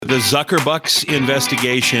the Zuckerbucks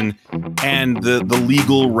investigation and the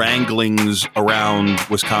legal wranglings around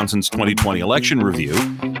Wisconsin's 2020 election review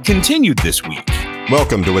continued this week.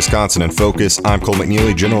 Welcome to Wisconsin in Focus. I'm Cole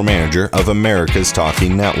McNeely, General Manager of America's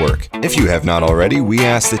Talking Network. If you have not already, we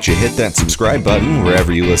ask that you hit that subscribe button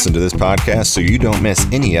wherever you listen to this podcast so you don't miss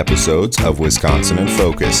any episodes of Wisconsin in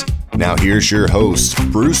Focus. Now here's your host,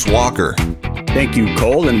 Bruce Walker. Thank you,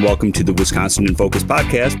 Cole, and welcome to the Wisconsin in Focus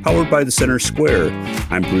podcast powered by the Center Square.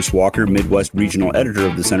 I'm Bruce Walker, Midwest Regional Editor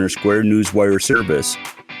of the Center Square Newswire Service.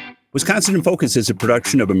 Wisconsin in Focus is a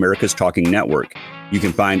production of America's Talking Network. You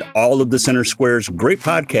can find all of the Center Square's great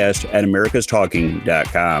podcasts at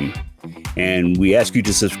americastalking.com. And we ask you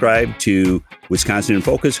to subscribe to Wisconsin in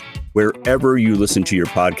Focus wherever you listen to your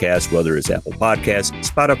podcast, whether it's Apple Podcasts,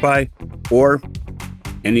 Spotify, or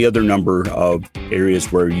any other number of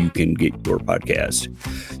areas where you can get your podcast.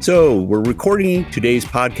 So we're recording today's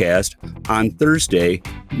podcast on Thursday,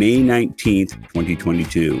 May 19th,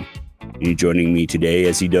 2022. And joining me today,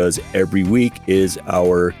 as he does every week, is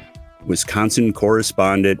our Wisconsin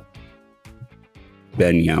correspondent,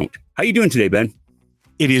 Ben Yount. How you doing today, Ben?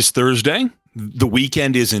 It is Thursday. The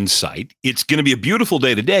weekend is in sight. It's going to be a beautiful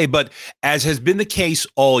day today, but as has been the case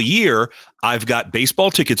all year, I've got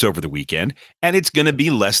baseball tickets over the weekend, and it's going to be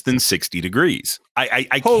less than 60 degrees. I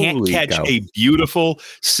can't catch a beautiful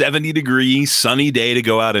 70-degree sunny day to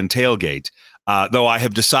go out and tailgate. Though I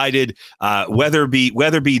have decided, weather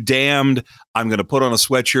be damned, I'm going to put on a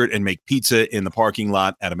sweatshirt and make pizza in the parking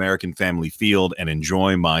lot at American Family Field and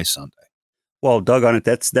enjoy my Sunday. Well, doggone it,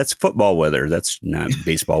 that's football weather. That's not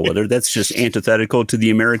baseball weather. That's just antithetical to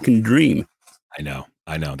the American dream. I know.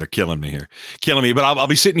 They're killing me here. But I'll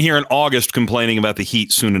be sitting here in August complaining about the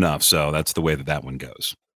heat soon enough. So that's the way that one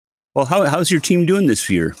goes. Well, how's your team doing this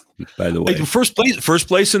year, by the way? First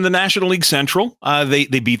place in the National League Central. They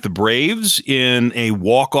beat the Braves in a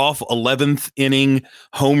walk-off 11th inning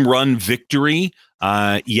home run victory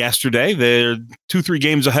yesterday. They're 2-3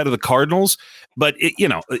 games ahead of the Cardinals. But,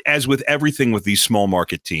 as with everything with these small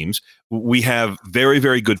market teams, we have very,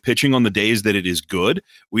 very good pitching on the days that it is good.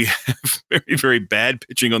 We have very, very bad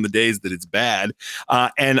pitching on the days that it's bad.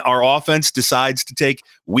 And our offense decides to take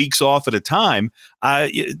weeks off at a time.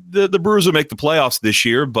 The Brewers will make the playoffs this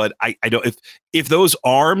year, but I don't. If those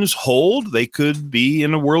arms hold, they could be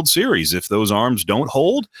in a World Series. If those arms don't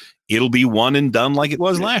hold, it'll be one and done like it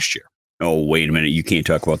was last year. Oh, wait a minute. You can't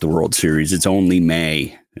talk about the World Series. It's only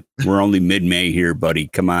May. We're only mid-May here, buddy.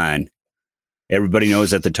 Come on. Everybody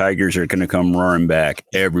knows that the Tigers are going to come roaring back.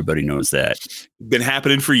 Everybody knows that. Been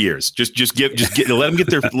happening for years. Just let them get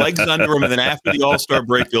their legs under them, and then after the All-Star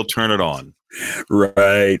break, they'll turn it on.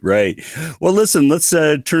 Right. Well, listen, let's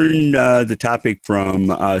turn the topic from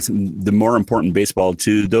the more important baseball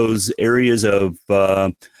to those areas of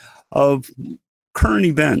current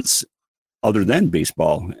events other than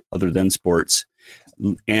baseball, other than sports.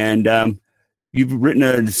 And you've written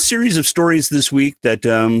a series of stories this week that,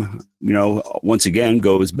 once again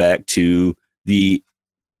goes back to the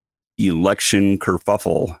election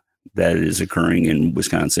kerfuffle that is occurring in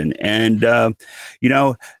Wisconsin. And,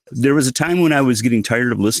 there was a time when I was getting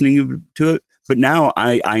tired of listening to it, but now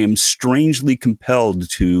I am strangely compelled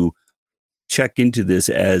to check into this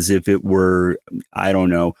as if it were, I don't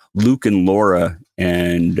know, Luke and Laura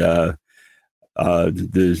and the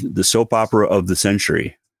soap opera of the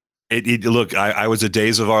century. Look, I was a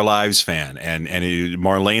Days of Our Lives fan, and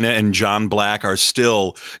Marlena and John Black are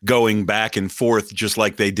still going back and forth just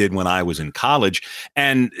like they did when I was in college.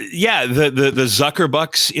 And yeah, the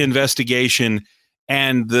Zuckerbucks investigation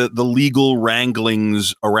and the legal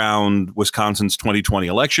wranglings around Wisconsin's 2020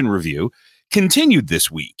 election review continued this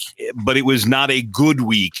week, but it was not a good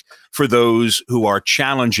week for those who are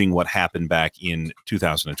challenging what happened back in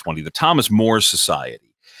 2020. The Thomas More Society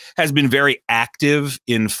has been very active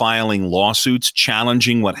in filing lawsuits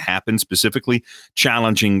challenging what happened, specifically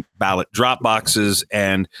challenging ballot drop boxes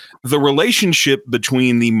and the relationship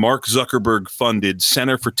between the Mark Zuckerberg funded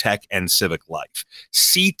Center for Tech and Civic Life,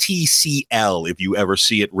 CTCL, if you ever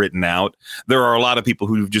see it written out. There are a lot of people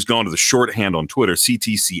who've just gone to the shorthand on Twitter,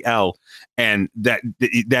 CTCL, and that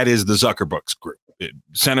is the Zuckerbucks group.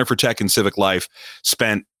 Center for Tech and Civic Life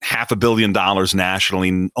spent $500 million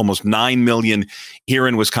nationally, almost $9 million here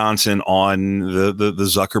in Wisconsin on the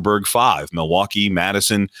Zuckerberg Five: Milwaukee,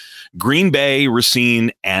 Madison, Green Bay,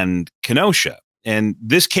 Racine, and Kenosha. And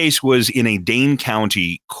this case was in a Dane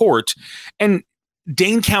County court, and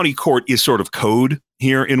Dane County court is sort of code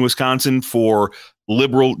here in Wisconsin for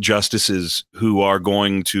liberal justices who are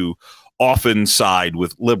going to often side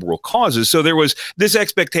with liberal causes. So there was this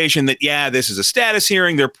expectation that, this is a status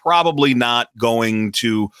hearing. They're probably not going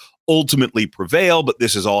to ultimately prevail, but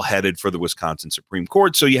this is all headed for the Wisconsin Supreme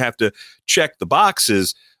Court. So you have to check the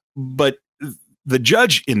boxes. But the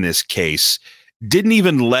judge in this case didn't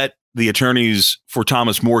even let the attorneys for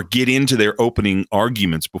Thomas More get into their opening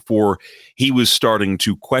arguments before he was starting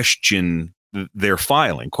to question their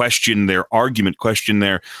filing, question their argument, question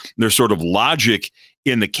their sort of logic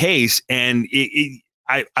in the case. And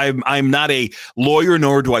I'm not a lawyer,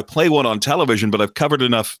 nor do I play one on television, but I've covered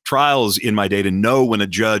enough trials in my day to know when a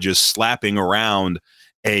judge is slapping around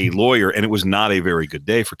a lawyer, and it was not a very good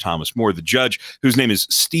day for Thomas More. The judge, whose name is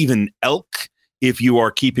Stephen Elk, if you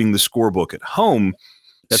are keeping the scorebook at home.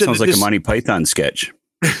 That sounds like a Monty Python sketch.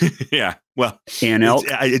 Yeah, well, An Elk.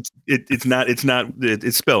 It's not.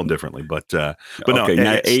 It's spelled differently, but okay, no,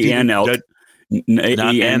 not A-N Elk,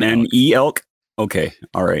 A-N-N-E Elk. Okay,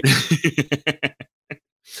 all right.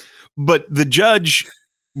 But the judge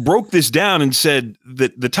broke this down and said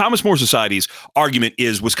that the Thomas More Society's argument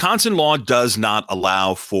is Wisconsin law does not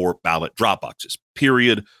allow for ballot drop boxes,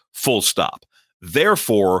 period, full stop.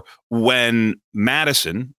 Therefore, when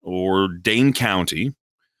Madison or Dane County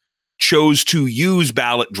chose to use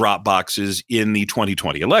ballot drop boxes in the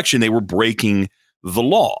 2020 election, they were breaking the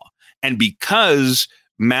law. And because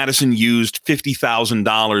Madison used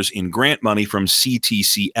 $50,000 in grant money from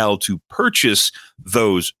CTCL to purchase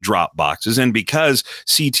those drop boxes, and because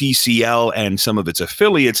CTCL and some of its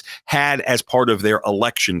affiliates had as part of their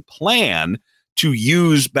election plan to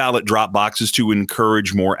use ballot drop boxes to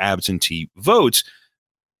encourage more absentee votes,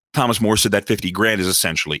 Thomas More said that 50 grand is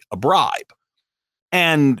essentially a bribe.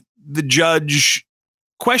 And the judge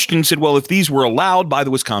questioned, said, well, if these were allowed by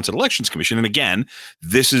the Wisconsin Elections Commission, and again,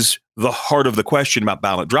 this is the heart of the question about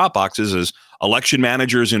ballot drop boxes, is election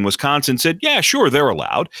managers in Wisconsin said, yeah, sure, they're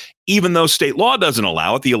allowed. Even though state law doesn't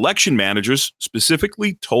allow it, the election managers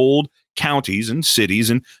specifically told counties and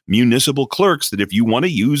cities and municipal clerks that if you want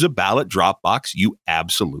to use a ballot drop box, you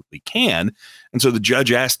absolutely can. And so the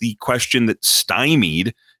judge asked the question that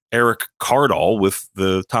stymied Eric Cardall with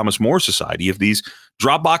the Thomas More Society. If these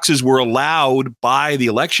drop boxes were allowed by the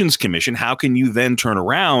Elections Commission, how can you then turn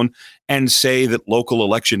around and say that local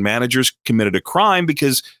election managers committed a crime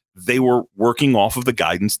because they were working off of the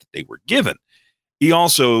guidance that they were given? He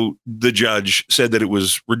also, the judge, said that it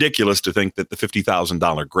was ridiculous to think that the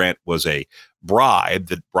 $50,000 grant was a bribe,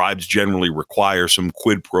 that bribes generally require some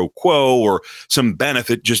quid pro quo or some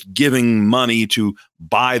benefit, just giving money to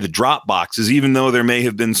buy the drop boxes, even though there may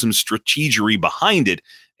have been some strategery behind it.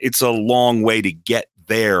 It's a long way to get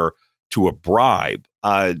there to a bribe.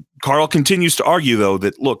 Carl continues to argue, though,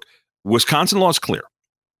 that, look, Wisconsin law is clear.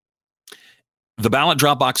 The ballot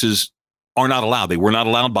drop boxes are not allowed. They were not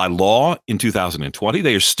allowed by law in 2020.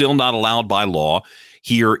 They are still not allowed by law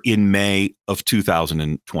here in May of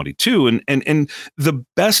 2022. And the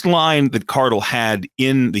best line that Cardall had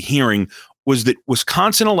in the hearing was that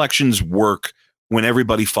Wisconsin elections work when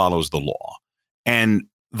everybody follows the law. And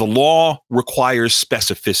the law requires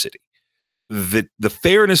specificity. That the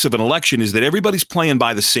fairness of an election is that everybody's playing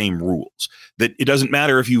by the same rules. That it doesn't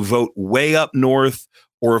matter if you vote way up north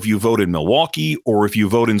or if you vote in Milwaukee, or if you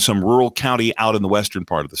vote in some rural county out in the western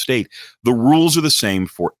part of the state. The rules are the same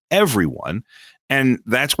for everyone. And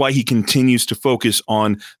that's why he continues to focus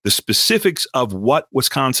on the specifics of what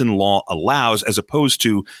Wisconsin law allows, as opposed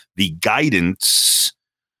to the guidance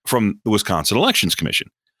from the Wisconsin Elections Commission.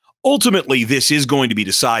 Ultimately, this is going to be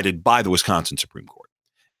decided by the Wisconsin Supreme Court.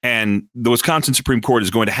 And the Wisconsin Supreme Court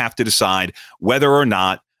is going to have to decide whether or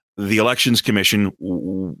not the Elections Commission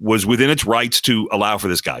was within its rights to allow for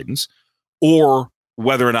this guidance, or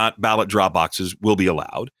whether or not ballot drop boxes will be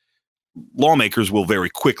allowed. Lawmakers will very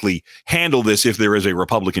quickly handle this if there is a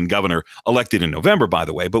Republican governor elected in November, by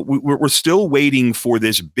the way. But we're still waiting for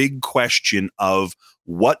this big question of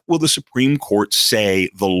what will the Supreme Court say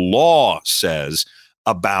the law says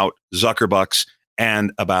about Zuckerbucks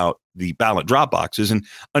and about the ballot drop boxes. And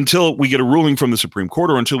until we get a ruling from the Supreme Court,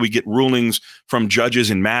 or until we get rulings from judges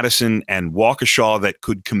in Madison and Waukesha that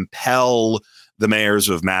could compel the mayors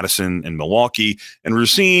of Madison and Milwaukee and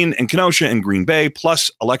Racine and Kenosha and Green Bay, plus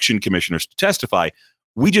election commissioners to testify,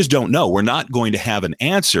 we just don't know. We're not going to have an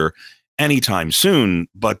answer anytime soon.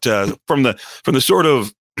 But from the sort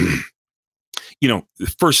of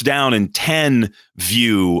first down and 10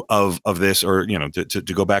 view of this, or, to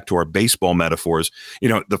go back to our baseball metaphors,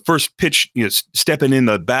 the first pitch, stepping in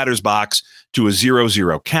the batter's box to a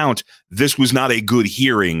 0-0 count. This was not a good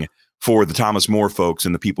hearing for the Thomas More folks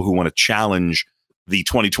and the people who want to challenge the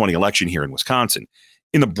 2020 election here in Wisconsin.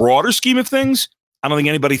 In the broader scheme of things, I don't think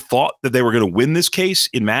anybody thought that they were going to win this case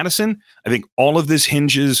in Madison. I think all of this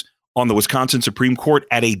hinges on the Wisconsin Supreme Court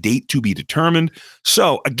at a date to be determined.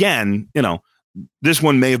 So again, this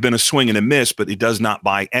one may have been a swing and a miss, but it does not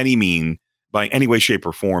by any way, shape,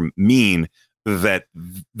 or form mean that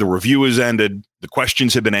the review is ended, the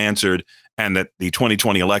questions have been answered, and that the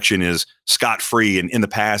 2020 election is scot-free and in the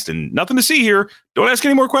past and nothing to see here. Don't ask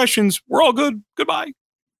any more questions. We're all good. Goodbye.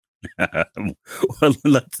 Well,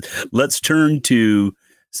 let's turn to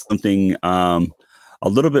something a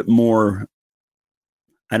little bit more,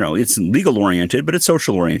 I don't know, it's legal oriented, but it's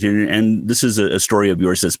social oriented. And this is a story of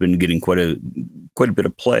yours that's been getting quite a bit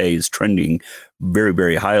of play, is trending very,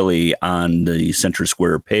 very highly on the Center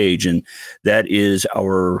Square page. And that is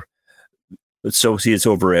our associates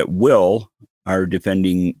over at Will are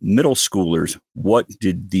defending middle schoolers. What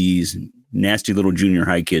did these nasty little junior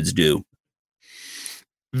high kids do?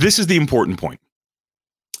 This is the important point,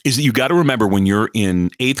 is that you got to remember when you're in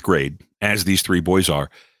 8th grade, as these 3 boys are,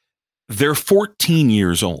 they're 14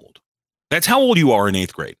 years old. That's how old you are in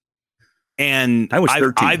 8th grade. And I was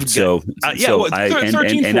 13.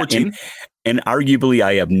 13, 14. And arguably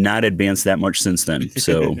I have not advanced that much since then.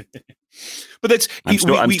 So, but that's, I'm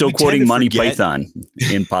still quoting Monty Python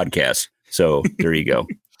in podcasts. So there you go.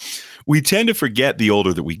 We tend to forget the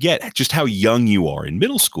older that we get, just how young you are in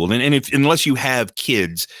middle school. And unless you have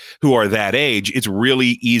kids who are that age, it's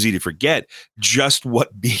really easy to forget just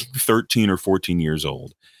what being 13 or 14 years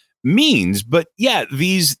old means. But yeah,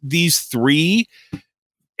 these 3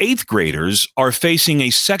 8th graders are facing a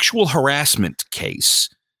sexual harassment case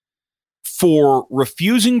for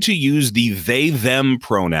refusing to use the they, them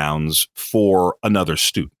pronouns for another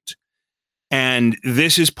student. And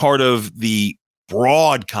this is part of the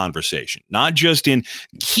broad conversation, not just in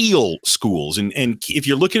Kiel schools. And if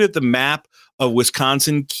you're looking at the map of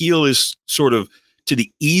Wisconsin, Kiel is sort of to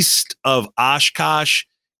the east of Oshkosh.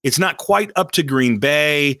 It's not quite up to Green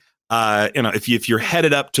Bay. If you're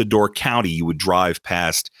headed up to Door County, you would drive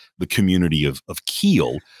past the community of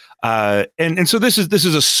Kiel. And so this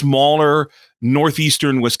is a smaller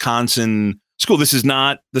northeastern Wisconsin school. This is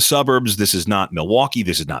not the suburbs. This is not Milwaukee.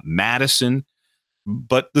 This is not Madison.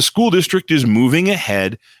 But the school district is moving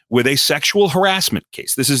ahead with a sexual harassment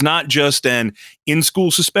case. This is not just an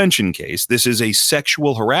in-school suspension case. This is a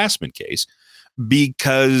sexual harassment case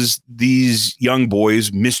because these young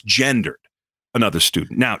boys misgendered another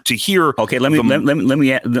student. Now, to hear, okay, let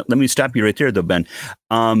me stop you right there, though, Ben.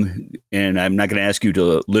 And I'm not going to ask you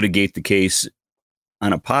to litigate the case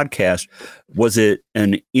on a podcast. Was it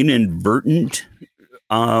an inadvertent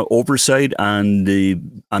oversight on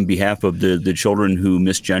behalf of the children who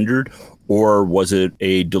misgendered, or was it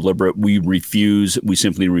a deliberate? We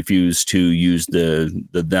simply refuse to use the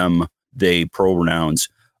them, they pronouns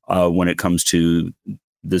when it comes to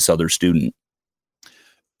this other student.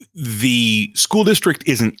 The school district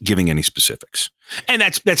isn't giving any specifics, and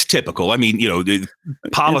that's typical. I mean, the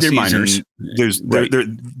policies.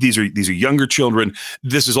 These are younger children.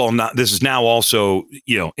 This is now also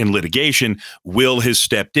in litigation. Will has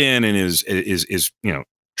stepped in and is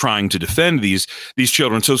trying to defend these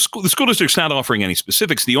children. So the school district's not offering any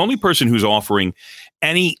specifics. The only person who's offering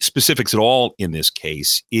any specifics at all in this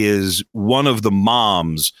case is one of the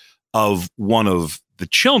moms of one of the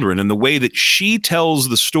children. And the way that she tells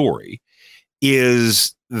the story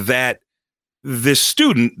is that this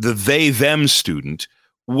student, the they, them student,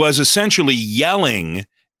 was essentially yelling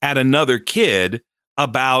at another kid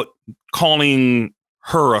about calling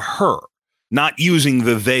her a her, not using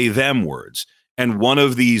the they, them words. And one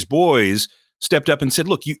of these boys stepped up and said,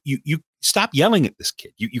 look, you stop yelling at this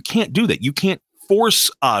kid. You can't do that. You can't force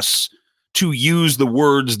us to use the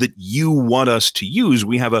words that you want us to use.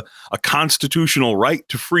 We have a constitutional right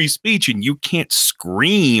to free speech, and you can't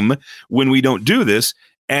scream when we don't do this.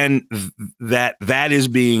 And that is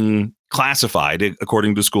being classified,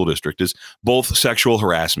 according to the school district, as both sexual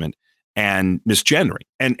harassment and misgendering.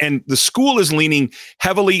 And the school is leaning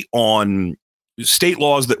heavily on state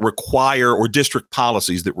laws that require, or district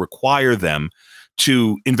policies that require them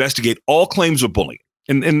to investigate all claims of bullying.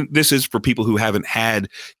 And this is for people who haven't had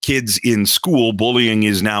kids in school. Bullying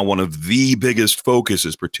is now one of the biggest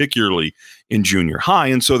focuses, particularly in junior high.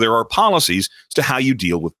 And so there are policies as to how you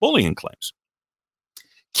deal with bullying claims.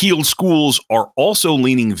 Kiel schools are also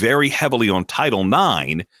leaning very heavily on Title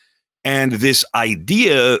IX and this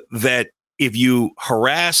idea that if you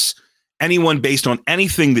harass anyone based on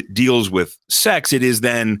anything that deals with sex, it is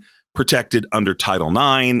then protected under Title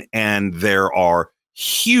IX. And there are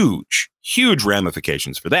huge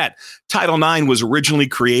ramifications for that. Title IX was originally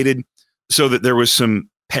created so that there was some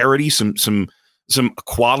parity, some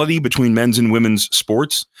equality between men's and women's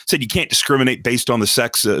sports. It said you can't discriminate based on the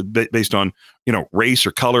sex, based on race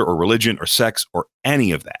or color or religion or sex or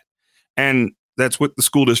any of that. And that's what the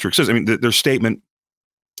school district says. I mean, their statement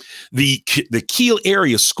The Kiel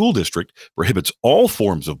Area School District prohibits all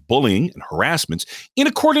forms of bullying and harassments in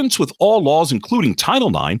accordance with all laws, including Title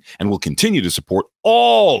IX, and will continue to support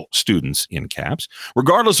all students in CAPS,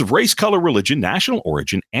 regardless of race, color, religion, national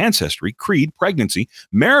origin, ancestry, creed, pregnancy,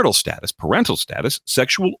 marital status, parental status,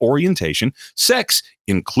 sexual orientation, sex,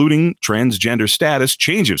 including transgender status,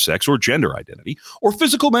 change of sex or gender identity, or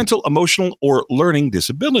physical, mental, emotional, or learning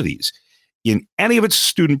disabilities. In any of its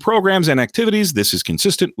student programs and activities, this is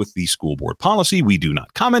consistent with the school board policy. We do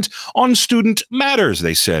not comment on student matters,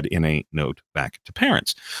 they said in a note back to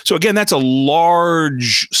parents. So again, that's a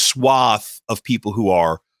large swath of people who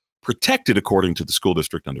are protected according to the school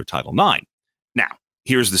district under Title IX. Now,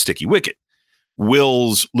 here's the sticky wicket.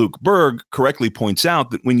 Will's Luke Berg correctly points out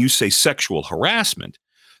that when you say sexual harassment,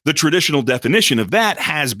 the traditional definition of that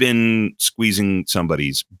has been squeezing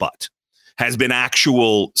somebody's butt, has been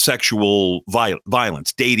actual sexual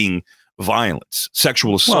violence, dating violence,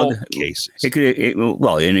 sexual assault cases.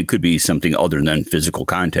 It could be something other than physical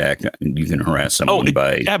contact. You can harass someone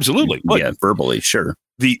by absolutely, verbally, sure.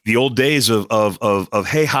 The old days of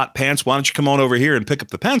hey, hot pants, why don't you come on over here and pick up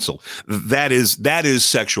the pencil? That is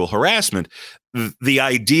sexual harassment. The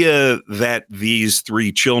idea that these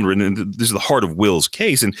three children, and this is the heart of Will's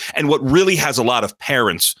case, and what really has a lot of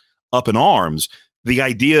parents up in arms, the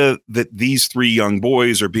idea that these three young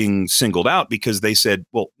boys are being singled out because they said,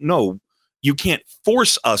 well, no, you can't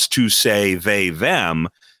force us to say they, them.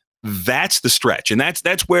 That's the stretch. And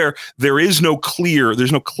that's where there's no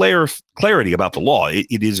clarity about the law.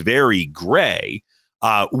 It is very gray.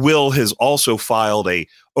 Will has also filed a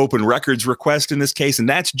open records request in this case, and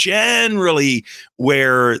that's generally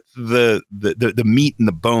where the meat and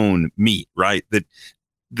the bone meet, right? That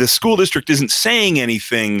the school district isn't saying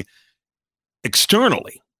anything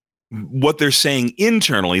externally. What they're saying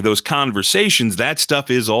internally, those conversations, that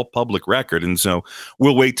stuff is all public record. And so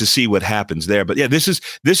we'll wait to see what happens there. But yeah, this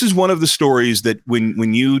is one of the stories that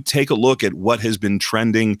when you take a look at what has been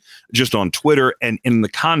trending just on Twitter and in the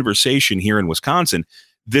conversation here in Wisconsin,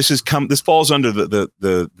 this falls under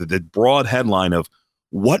the broad headline of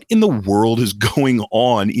what in the world is going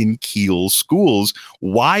on in Kiel schools?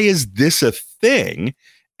 Why is this a thing?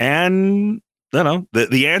 And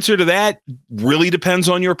the answer to that really depends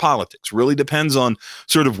on your politics, really depends on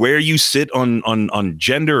sort of where you sit on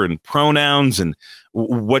gender and pronouns and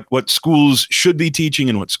what schools should be teaching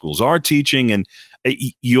and what schools are teaching. And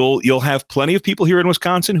you'll have plenty of people here in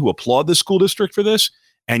Wisconsin who applaud the school district for this.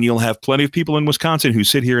 And you'll have plenty of people in Wisconsin who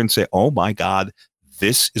sit here and say, oh, my God,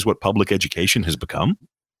 this is what public education has become.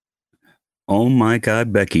 Oh, my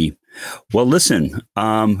God, Becky. Well, listen,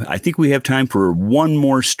 I think we have time for one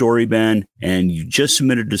more story, Ben, and you just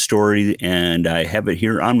submitted the story and I have it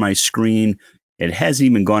here on my screen. It hasn't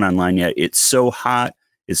even gone online yet. It's so hot.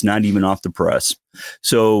 It's not even off the press.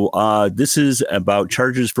 So this is about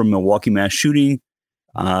charges from Milwaukee mass shooting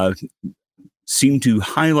seem to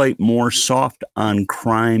highlight more soft on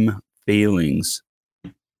crime failings.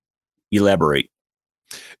 Elaborate.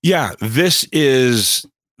 Yeah, this is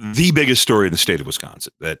the biggest story in the state of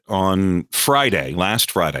Wisconsin, that on last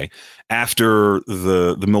Friday, after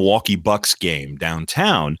the Milwaukee Bucks game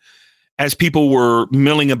downtown, as people were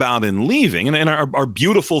milling about and leaving, and our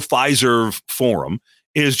beautiful Pfizer Forum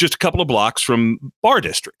is just a couple of blocks from bar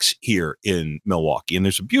districts here in Milwaukee. And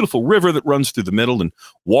there's a beautiful river that runs through the middle, and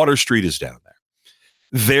Water Street is down there.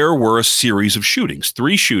 There were a series of shootings,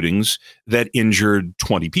 3 shootings that injured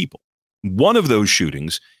 20 people. One of those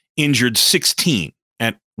shootings injured 16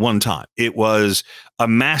 at one time. It was a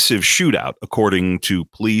massive shootout, according to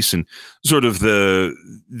police, and sort of the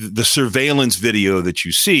surveillance video that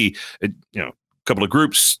you see. A couple of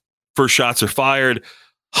groups, first shots are fired,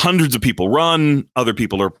 hundreds of people run, other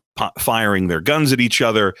people are firing their guns at each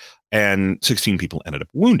other, and 16 people ended up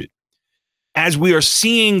wounded. As we are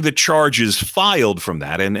seeing the charges filed from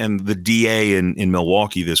that, and the DA in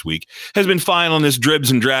Milwaukee this week has been filing this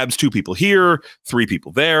dribs and drabs, 2 people here, 3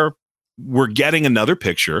 people there, we're getting another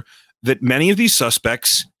picture that many of these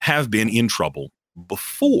suspects have been in trouble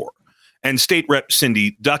before. And State Rep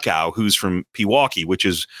Cindy Duckow, who's from Pewaukee, which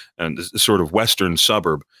is a sort of western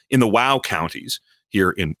suburb in the WOW counties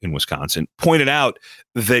here in Wisconsin, pointed out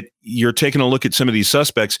that you're taking a look at some of these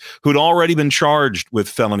suspects who'd already been charged with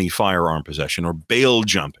felony firearm possession or bail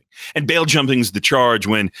jumping. And bail jumping is the charge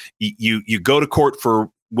when you go to court for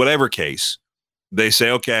whatever case. They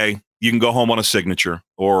say, okay, you can go home on a signature,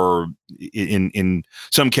 or in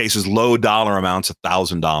some cases, low dollar amounts,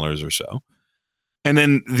 $1,000 or so. And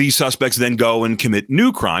then these suspects then go and commit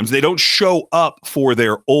new crimes. They don't show up for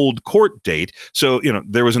their old court date. So,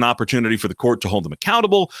 there was an opportunity for the court to hold them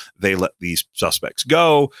accountable. They let these suspects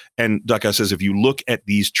go. And Duckow says, if you look at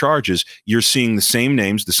these charges, you're seeing the same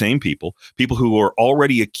names, the same people who are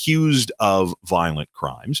already accused of violent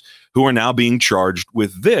crimes, who are now being charged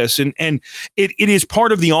with this. And it is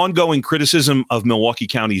part of the ongoing criticism of Milwaukee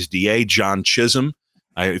County's DA, John Chisholm.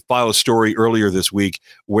 I filed a story earlier this week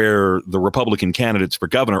where the Republican candidates for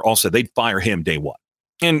governor all said they'd fire him day one.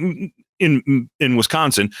 And in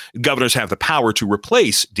Wisconsin, governors have the power to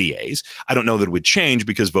replace DAs. I don't know that it would change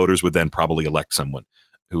because voters would then probably elect someone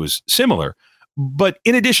who is similar. But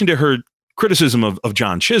in addition to her criticism of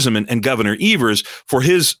John Chisholm and Governor Evers for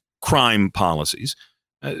his crime policies,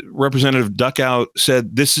 Representative Duckow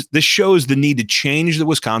said this shows the need to change the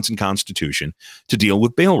Wisconsin Constitution to deal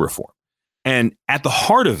with bail reform. And at the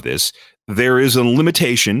heart of this, there is a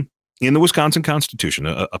limitation in the Wisconsin Constitution,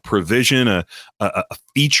 a provision, a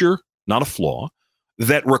feature, not a flaw,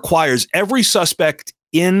 that requires every suspect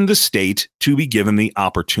in the state to be given the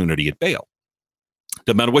opportunity at bail.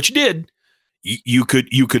 Doesn't matter what you did. You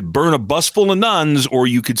could burn a bus full of nuns or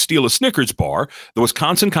you could steal a Snickers bar. The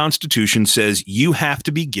Wisconsin Constitution says you have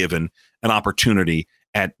to be given an opportunity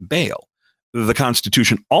at bail. The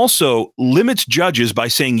Constitution also limits judges by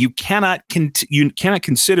saying you cannot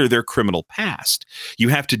consider their criminal past. You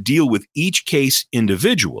have to deal with each case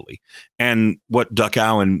individually. And what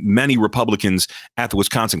Duckow and many Republicans at the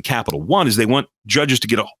Wisconsin Capitol want is they want judges to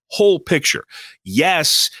get a whole picture.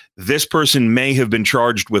 Yes, this person may have been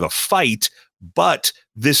charged with a fight, but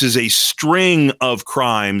this is a string of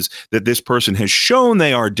crimes that this person has shown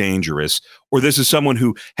they are dangerous, or this is someone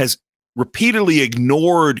who has repeatedly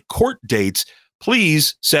ignored court dates.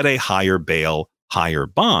 Please set a higher bail, higher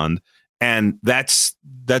bond. And that's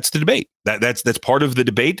the debate. That's part of the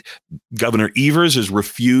debate. Governor Evers has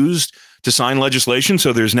refused to sign legislation.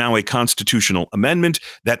 So there's now a constitutional amendment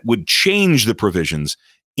that would change the provisions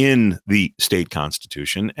in the state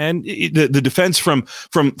constitution. And the defense from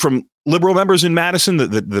liberal members in Madison,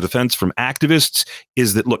 the defense from activists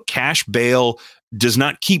is that, look, cash bail does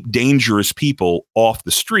not keep dangerous people off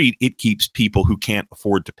the street. It keeps people who can't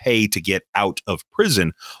afford to pay to get out of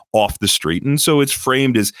prison off the street. And so it's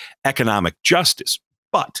framed as economic justice.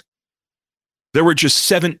 But there were just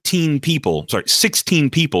 16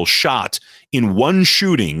 people shot in one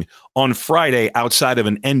shooting on Friday outside of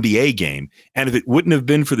an NBA game. And if it wouldn't have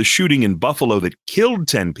been for the shooting in Buffalo that killed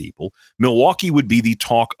 10 people, Milwaukee would be the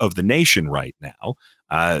talk of the nation right now.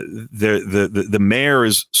 The mayor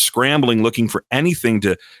is scrambling, looking for anything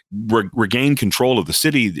to regain control of the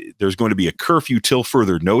city. There's going to be a curfew till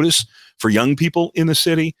further notice for young people in the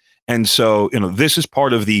city. And so, this is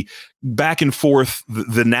part of the back and forth,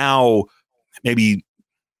 the now maybe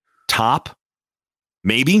top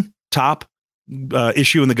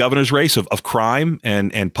issue in the governor's race of crime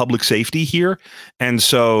and public safety here. And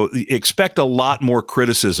so expect a lot more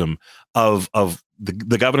criticism of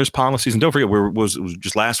the governor's policies. And don't forget, it was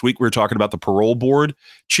just last week we were talking about the parole board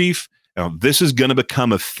chief. This is going to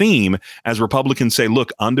become a theme as Republicans say,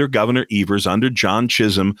 look, under Governor Evers, under John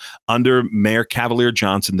Chisholm, under Mayor Cavalier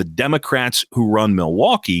Johnson, the Democrats who run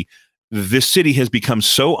Milwaukee, this city has become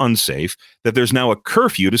so unsafe that there's now a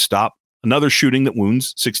curfew to stop another shooting that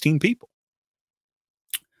wounds 16 people.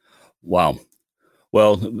 Wow.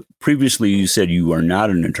 Well, previously you said you are not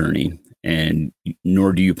an attorney, and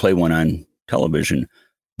nor do you play one on television.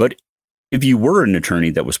 But if you were an attorney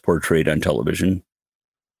that was portrayed on television,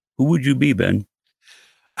 who would you be, Ben?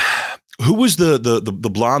 Who was the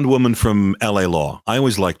blonde woman from LA Law? I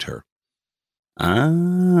always liked her.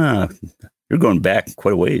 You're going back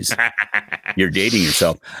quite a ways. You're dating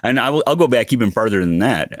yourself. And I'll go back even farther than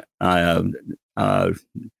that.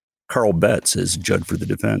 Carl Betts as judge for the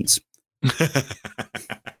defense.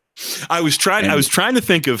 I was trying to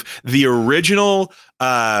think of the original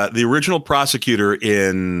prosecutor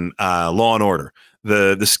in Law and Order,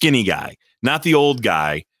 the skinny guy, not the old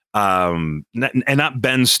guy, and not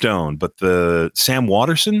Ben Stone, but the Sam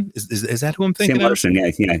Waterston. Is that who I'm thinking? Sam Waterston,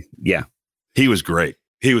 yeah. He was great.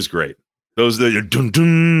 Those dun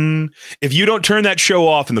dun. If you don't turn that show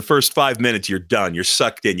off in the first 5 minutes, you're done. You're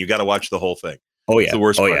sucked in. You got to watch the whole thing. Oh yeah, it's the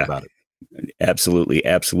worst part about it. Absolutely.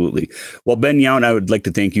 Well, Ben Youn, I would like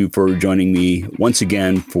to thank you for joining me once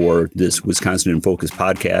again for this Wisconsin in Focus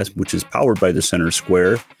podcast, which is powered by the Center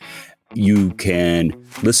Square. You can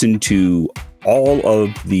listen to all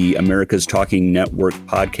of the America's Talking Network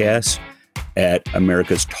podcasts at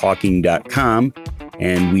americastalking.com.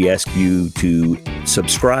 And we ask you to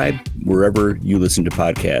subscribe wherever you listen to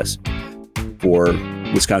podcasts. For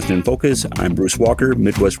Wisconsin in Focus. I'm Bruce Walker,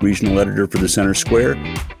 Midwest Regional Editor for the Center Square,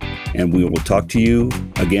 and we will talk to you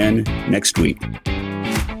again next week.